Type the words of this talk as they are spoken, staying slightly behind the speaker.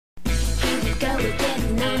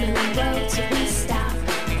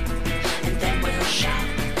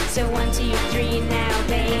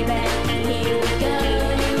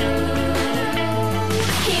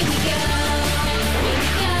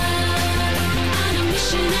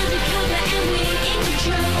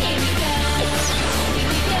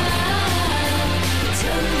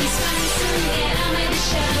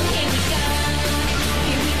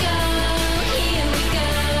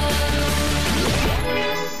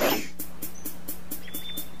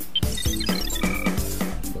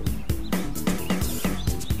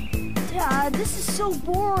so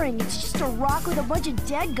boring. It's just a rock with a bunch of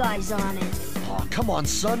dead guys on it. Oh, come on,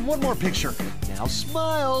 son. One more picture. Now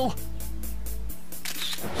smile.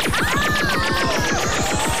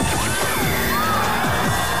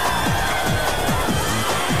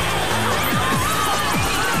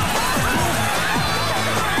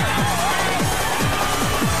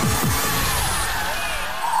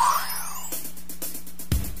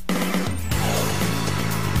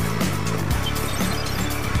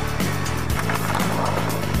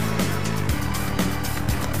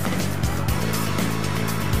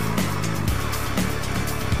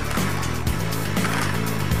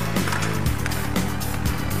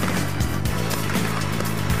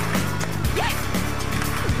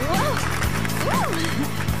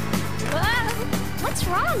 What's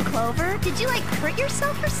wrong, Clover? Did you, like, hurt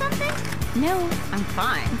yourself or something? No, I'm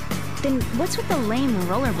fine. Then what's with the lame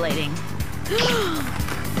rollerblading?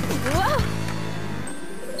 Whoa!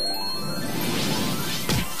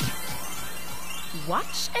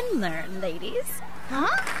 Watch and learn, ladies. Huh?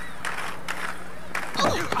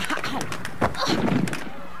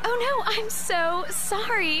 Oh no, I'm so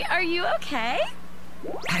sorry. Are you okay?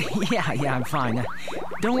 Yeah, I'm fine.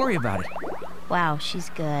 Don't worry about it. Wow, she's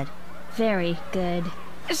good. Very good.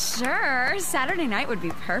 Sure, Saturday night would be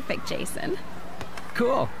perfect, Jason.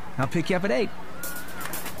 Cool. I'll pick you up at 8.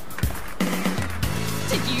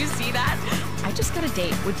 Did you see that? I just got a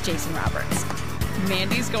date with Jason Roberts.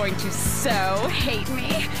 Mandy's going to so hate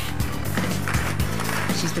me.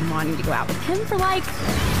 She's been wanting to go out with him for like...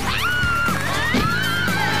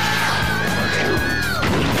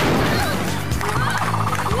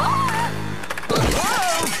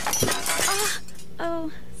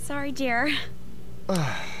 Oh, sorry, dear.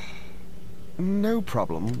 No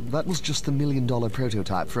problem. That was just the $1 million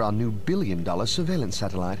prototype for our new $1 billion surveillance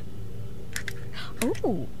satellite.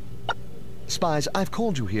 Ooh. Spies, I've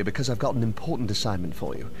called you here because I've got an important assignment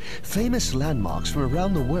for you. Famous landmarks from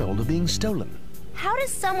around the world are being stolen. How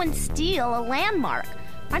does someone steal a landmark?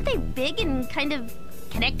 Aren't they big and kind of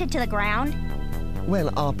connected to the ground?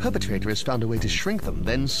 Well, our perpetrator has found a way to shrink them,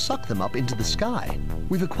 then suck them up into the sky.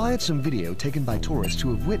 We've acquired some video taken by tourists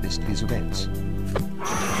who have witnessed these events.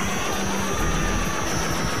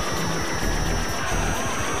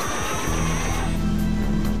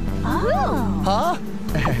 Oh! Huh?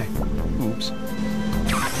 Oops.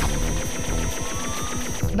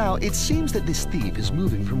 Now, it seems that this thief is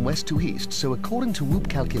moving from west to east, so according to WOOHP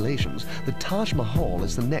calculations, the Taj Mahal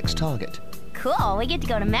is the next target. Cool, we get to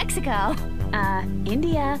go to Mexico.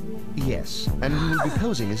 India. Yes, and we will be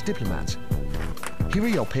posing as diplomats. Here are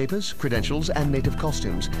your papers, credentials, and native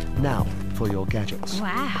costumes. Now, for your gadgets.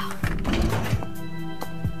 Wow.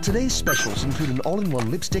 Today's specials include an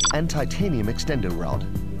all-in-one lipstick and titanium extender rod,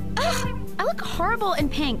 Ugh, I look horrible in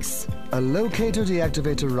pinks. a locator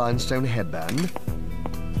deactivator rhinestone headband,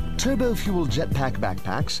 turbo-fuel jetpack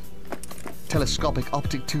backpacks, telescopic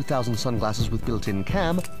optic 2000 sunglasses with built-in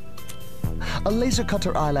cam, a laser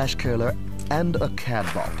cutter eyelash curler, and a cad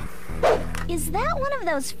bop. Is that one of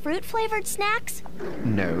those fruit-flavored snacks?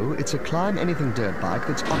 No, it's a climb anything dirt bike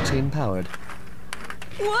that's octane-powered.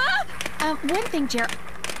 What? One thing, Jer.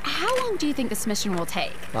 How long do you think this mission will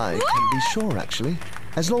take? I can't be sure, actually.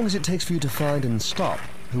 As long as it takes for you to find and stop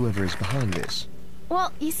whoever is behind this.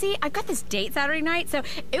 Well, you see, I've got this date Saturday night, so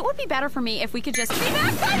it would be better for me if we could just be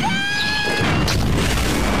back Sunday!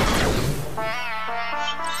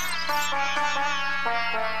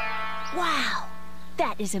 Wow,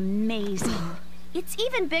 that is amazing. It's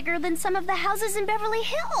even bigger than some of the houses in Beverly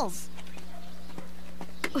Hills.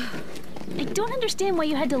 I don't understand why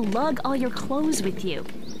you had to lug all your clothes with you.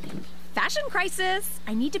 Fashion crisis.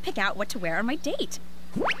 I need to pick out what to wear on my date.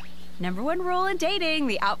 #1 rule in dating,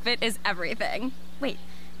 the outfit is everything. Wait,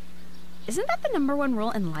 isn't that the #1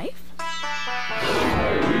 rule in life?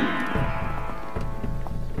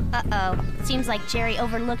 Uh-oh, seems like Jerry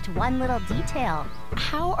overlooked one little detail.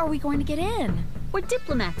 How are we going to get in? We're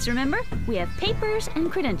diplomats, remember? We have papers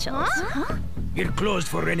and credentials. Huh? You're closed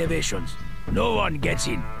for renovations. No one gets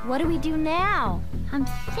in. What do we do now? I'm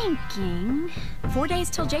thinking... 4 days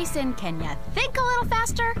till Jason. Can ya think a little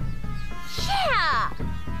faster? Yeah!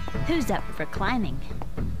 Who's up for climbing?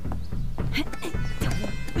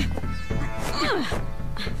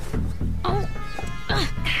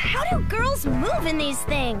 How do girls move in these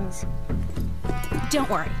things? Don't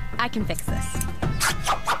worry, I can fix this.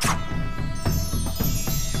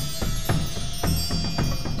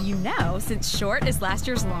 You know, since short is last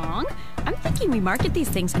year's long, I'm thinking we market these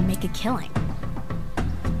things and make a killing.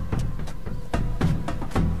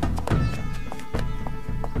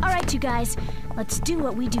 All right, you guys, let's do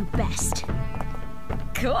what we do best.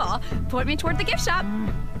 Cool. Point me toward the gift shop.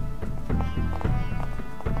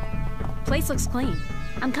 place looks clean.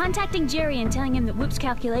 I'm contacting Jerry and telling him that WOOHP's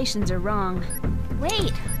calculations are wrong.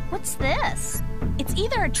 Wait, what's this? It's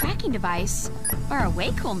either a tracking device or a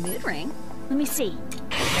way cool mood ring. Let me see. Look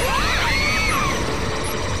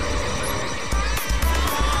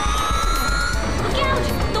out!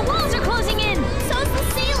 The walls are closing in! So's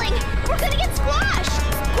the ceiling! We're gonna get squashed!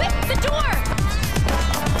 Quick, the door!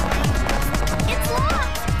 It's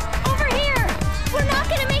locked! Over here! We're not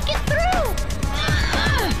gonna make it through!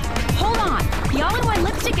 Hold on. The all-in-one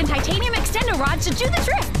lipstick and titanium extendo rod should do the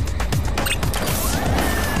trick.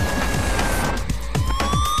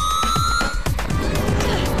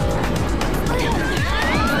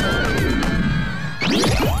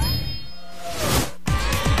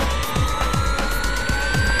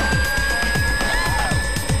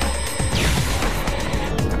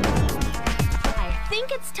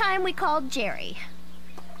 Time we called Jerry.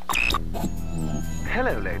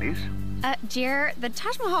 Hello, ladies. Jer, the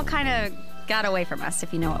Taj Mahal kind of got away from us,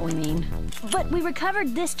 if you know what we mean. But we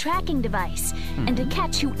recovered this tracking device. And to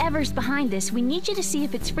catch whoever's behind this, we need you to see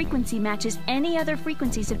if its frequency matches any other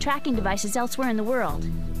frequencies of tracking devices elsewhere in the world.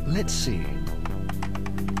 Let's see.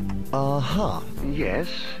 Uh-huh. Yes,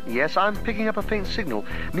 I'm picking up a faint signal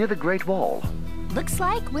near the Great Wall. Looks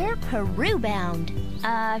like we're Peru bound.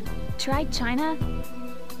 Try China?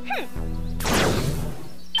 I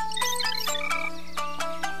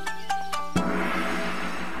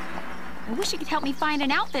wish you could help me find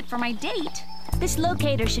an outfit for my date. This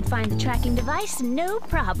locator should find the tracking device, no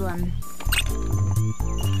problem.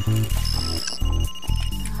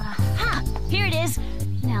 Aha! Here it is.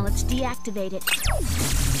 Now let's deactivate it.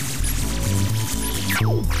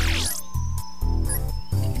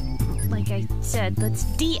 Like I said, let's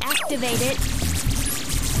deactivate it.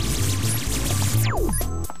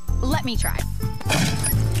 Let me try.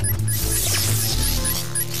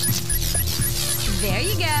 There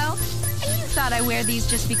you go. And you thought I wear these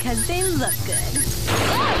just because they look good.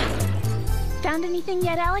 Found anything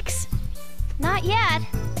yet, Alex? Not yet.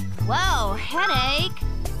 Whoa, headache.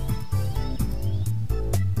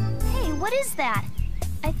 Hey, what is that?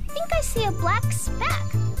 I think I see a black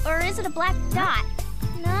speck. Or is it a black dot?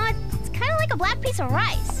 No, it's kind of like a black piece of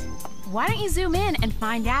rice. Why don't you zoom in and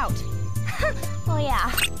find out? Oh,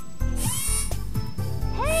 yeah.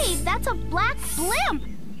 Hey, that's a black blimp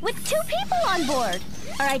with 2 people on board.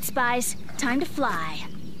 All right, Spies, time to fly.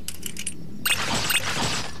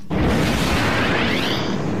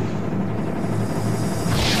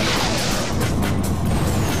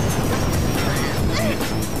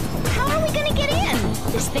 How are we gonna get in?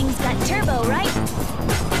 This thing's got turbo, right?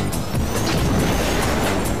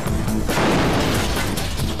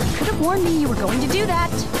 Could have warned me you were going to do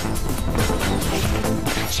that.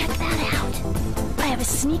 Check that out. I have a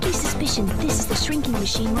sneaky suspicion this is the shrinking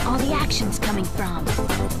machine where all the action's coming from.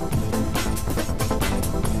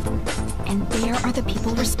 And there are the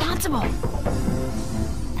people responsible.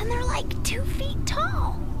 And they're like 2 feet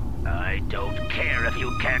tall. I don't care if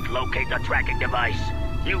you can't locate the tracking device.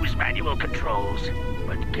 Use manual controls.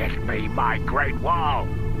 But get me my Great Wall.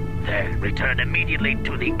 Then return immediately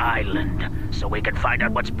to the island so we can find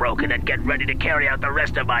out what's broken and get ready to carry out the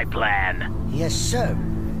rest of my plan. Yes, sir.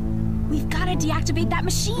 We've got to deactivate that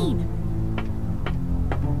machine.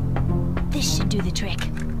 This should do the trick.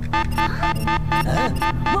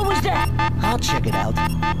 What was that? I'll check it out.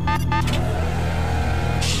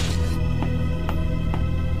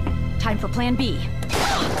 Time for Plan B.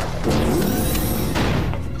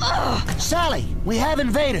 Sally, we have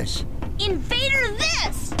invaders. Invader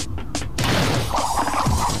this!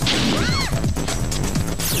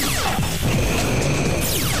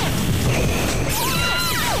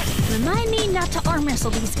 Remind me not to arm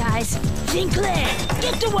wrestle these guys. Sinclair,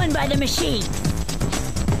 get the one by the machine.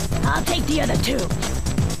 I'll take the other 2.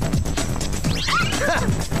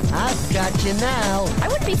 I've got you now. I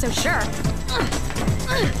wouldn't be so sure.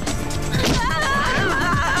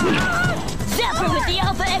 Zapper with the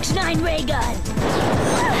Alpha X9 ray gun.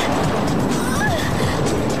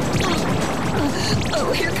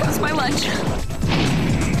 Oh, here comes my lunch.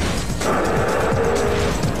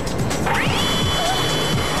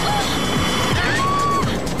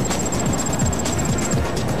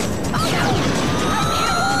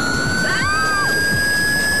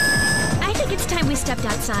 I think it's time we stepped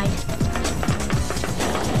outside.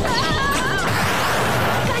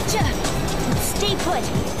 Gotcha! Stay put.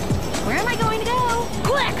 Where am I going to go?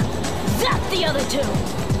 Quick! Zap the other 2.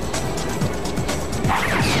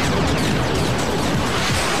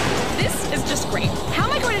 This is just great. How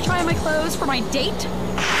am I going to try on my clothes for my date?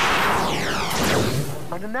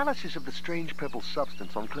 An analysis of the strange purple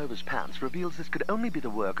substance on Clover's pants reveals this could only be the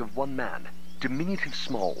work of one man, Diminutive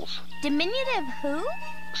Smalls. Diminutive who?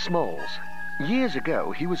 Smalls. Years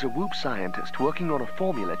ago, he was a WOOHP scientist working on a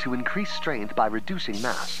formula to increase strength by reducing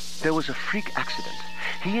mass. There was a freak accident.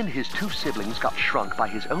 He and his two siblings got shrunk by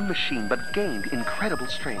his own machine but gained incredible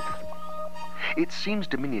strength. It seems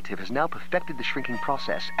Diminutive has now perfected the shrinking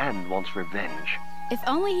process and wants revenge. If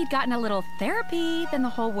only he'd gotten a little therapy, then the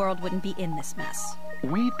whole world wouldn't be in this mess.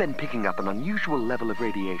 We've been picking up an unusual level of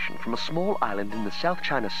radiation from a small island in the South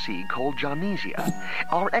China Sea called Jarnesia.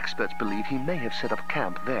 Our experts believe he may have set up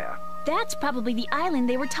camp there. That's probably the island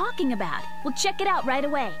they were talking about. We'll check it out right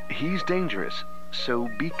away. He's dangerous, so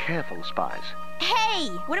be careful, Spies. Hey,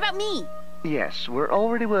 what about me? Yes, we're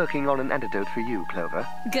already working on an antidote for you, Clover.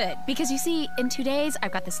 Good, because you see, in 2 days,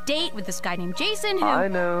 I've got this date with this guy named Jason who... I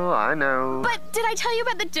know. But did I tell you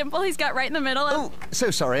about the dimple he's got right in the middle of... Oh, so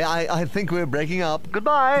sorry. I think we're breaking up.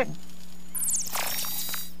 Goodbye.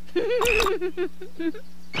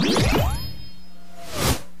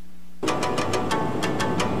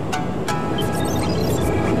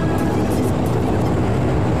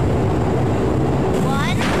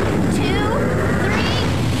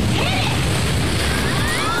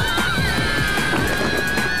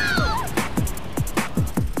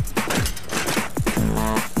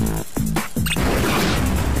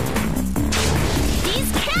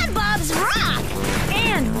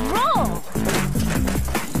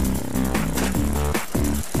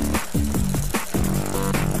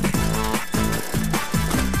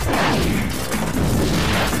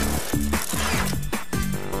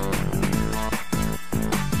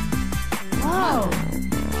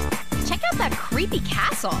 creepy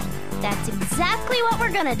castle. That's exactly what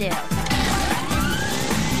we're gonna do.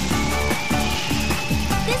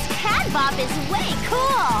 This cat bop is way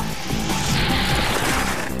cool.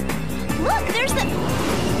 Look, there's the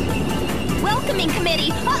welcoming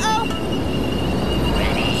committee. Uh-oh.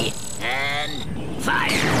 Ready, and fire.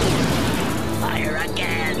 Fire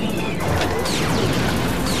again.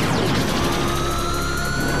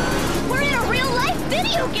 We're in a real-life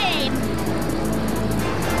video game.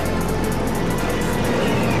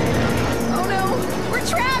 Oh no, we're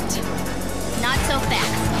trapped. Not so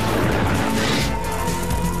fast.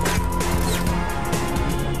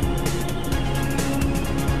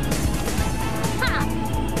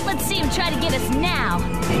 Let's see him try to get us now.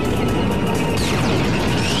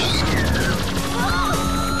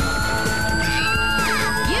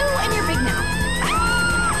 You and your big mouth.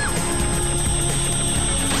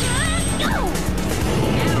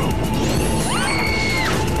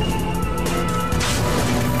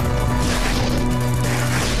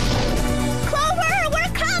 Clover,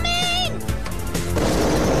 we're coming!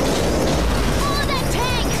 Follow that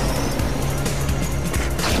tank!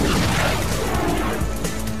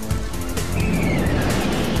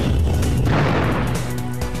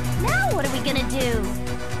 Now what are we gonna do?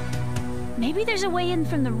 Maybe there's a way in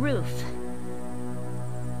from the roof.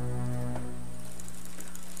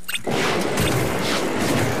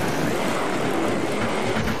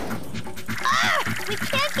 We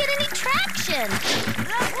can't get any traction!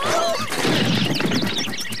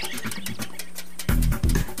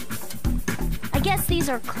 I guess these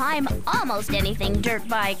are climb almost anything dirt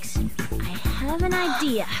bikes. I have an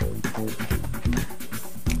idea.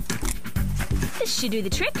 This should do the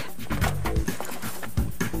trick.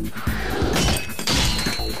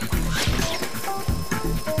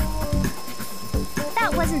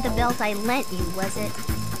 That wasn't the belt I lent you, was it?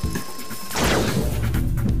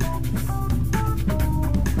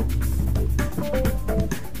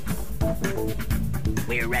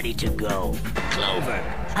 We're ready to go. Clover,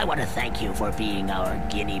 I want to thank you for being our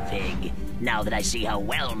guinea pig. Now that I see how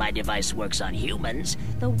well my device works on humans,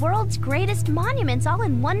 The world's greatest monuments all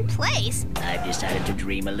in one place. I've decided to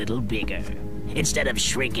dream a little bigger. Instead of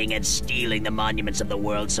shrinking and stealing the monuments of the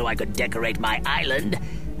world so I could decorate my island,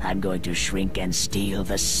 I'm going to shrink and steal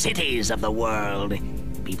the cities of the world.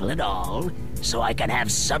 People and all, so I can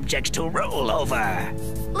have subjects to rule over.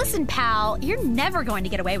 Listen, pal, you're never going to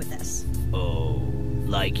get away with this. Oh,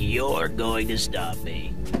 like you're going to stop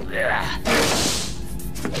me.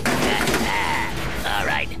 All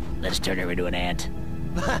right, let's turn her into an ant.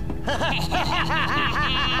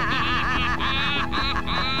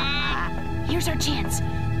 Here's our chance.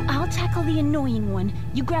 I'll tackle the annoying one.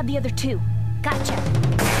 You grab the other two. Gotcha.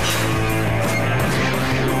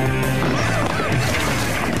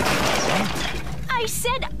 I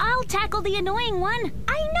said I'll tackle the annoying one.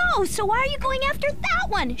 I know, so why are you going after that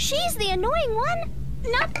one? She's the annoying one.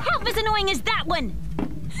 Not half as annoying as that one.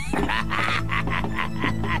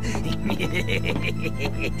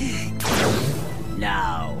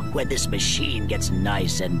 Now, when this machine gets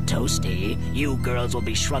nice and toasty, you girls will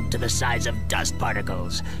be shrunk to the size of dust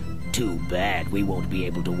particles. Too bad we won't be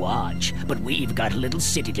able to watch, but we've got a little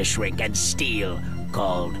city to shrink and steal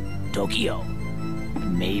called Tokyo.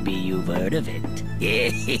 Maybe you've heard of it.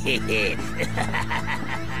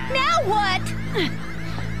 Now what?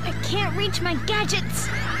 I can't reach my gadgets.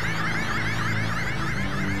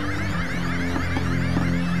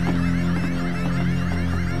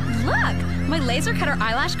 Look! My laser cutter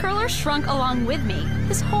eyelash curler shrunk along with me.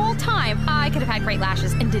 This whole time, I could have had great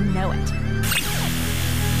lashes and didn't know it.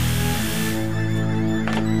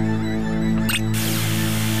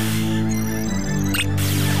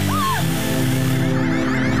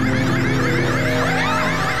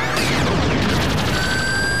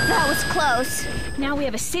 That was close. Now we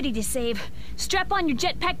have a city to save. Strap on your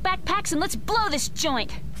jetpack backpacks and let's blow this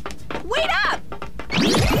joint. Wait up!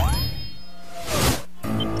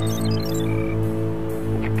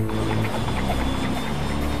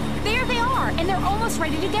 There they are, and they're almost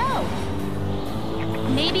ready to go.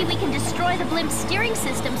 Maybe we can destroy the blimp's steering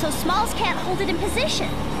system so Smalls can't hold it in position.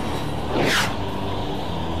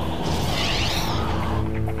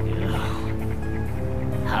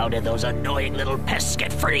 How did those annoying little pests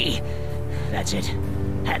get free? That's it.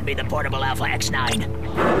 Hand me the portable Alpha X9.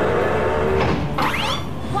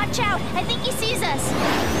 Watch out! I think he sees us.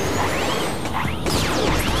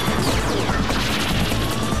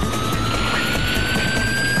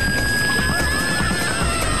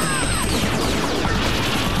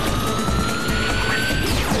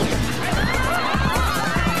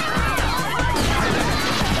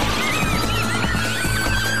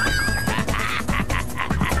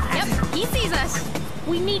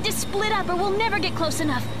 We need to split up or we'll never get close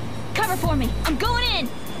enough. Cover for me. I'm going in.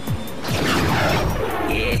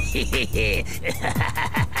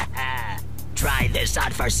 Try this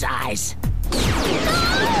on for size. No!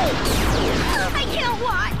 I can't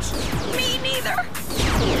watch. Me neither.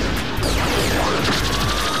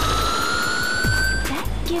 That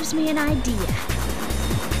gives me an idea.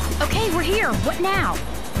 Okay, we're here. What now?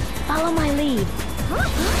 Follow my lead.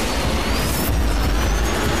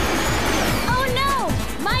 Oh no!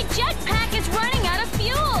 My jetpack is running out of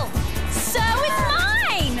fuel! So is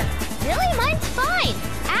mine! Really? Mine's fine.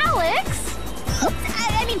 Alex?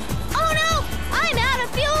 I mean, oh no! I'm out of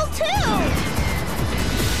fuel too!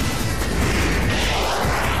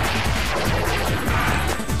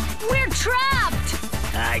 We're trapped!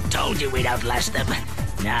 I told you we'd outlast them.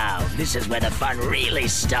 Now, this is where the fun really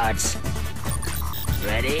starts.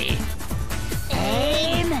 Ready?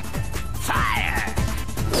 Aim! Fire!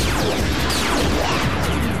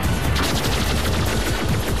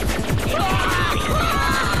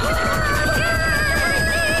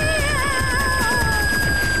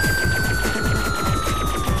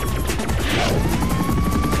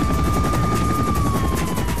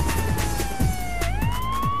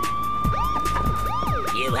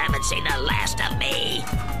 You haven't seen the last of me.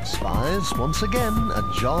 Spies, once again, a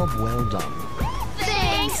job well done.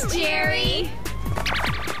 Thanks, Jerry!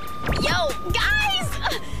 Yo, guys!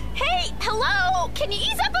 Hey, hello! Can you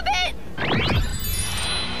ease up a bit?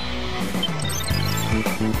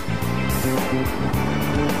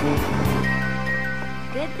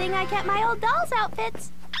 Good thing I kept my old doll's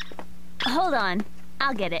outfits. Hold on.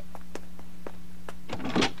 I'll get it.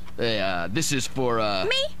 Hey, this is for,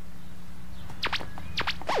 Me?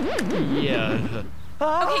 Yeah.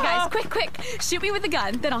 Okay, guys, quick. Shoot me with the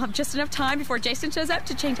gun. Then I'll have just enough time before Jason shows up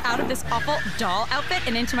to change out of this awful doll outfit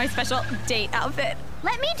and into my special date outfit.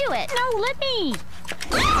 Let me do it. No, let me.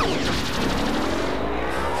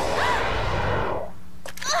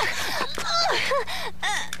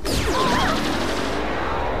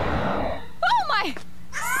 Oh, my!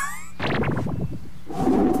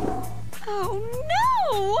 Oh,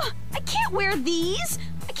 no! I can't wear these.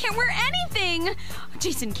 I can't wear anything.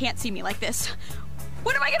 Jason can't see me like this.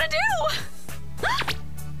 What am I gonna do?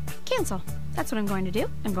 Cancel. That's what I'm going to do.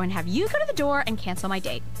 I'm going to have you go to the door and cancel my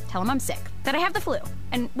date. Tell him I'm sick, that I have the flu,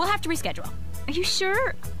 and we'll have to reschedule. Are you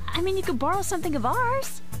sure? I mean, you could borrow something of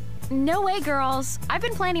ours. No way, girls. I've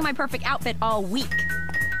been planning my perfect outfit all week.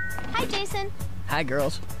 Hi, Jason. Hi,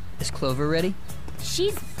 girls. Is Clover ready?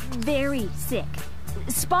 She's very sick.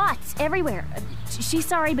 Spots everywhere. She's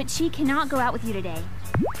sorry, but she cannot go out with you today.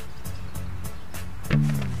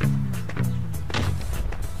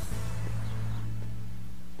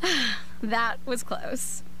 That was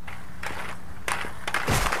close.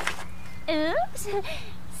 Oops.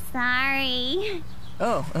 Sorry.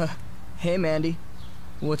 Oh, hey, Mandy.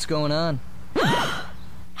 What's going on?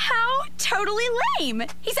 How totally lame!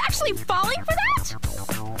 He's actually falling for that?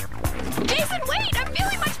 Jason, wait! I'm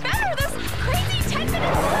feeling much better! This crazy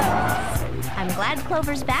glad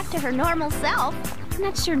Clover's back to her normal self. I'm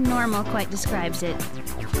not sure normal quite describes it.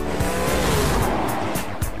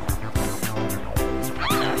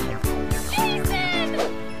 Jason!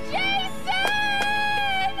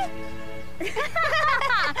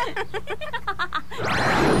 Jason!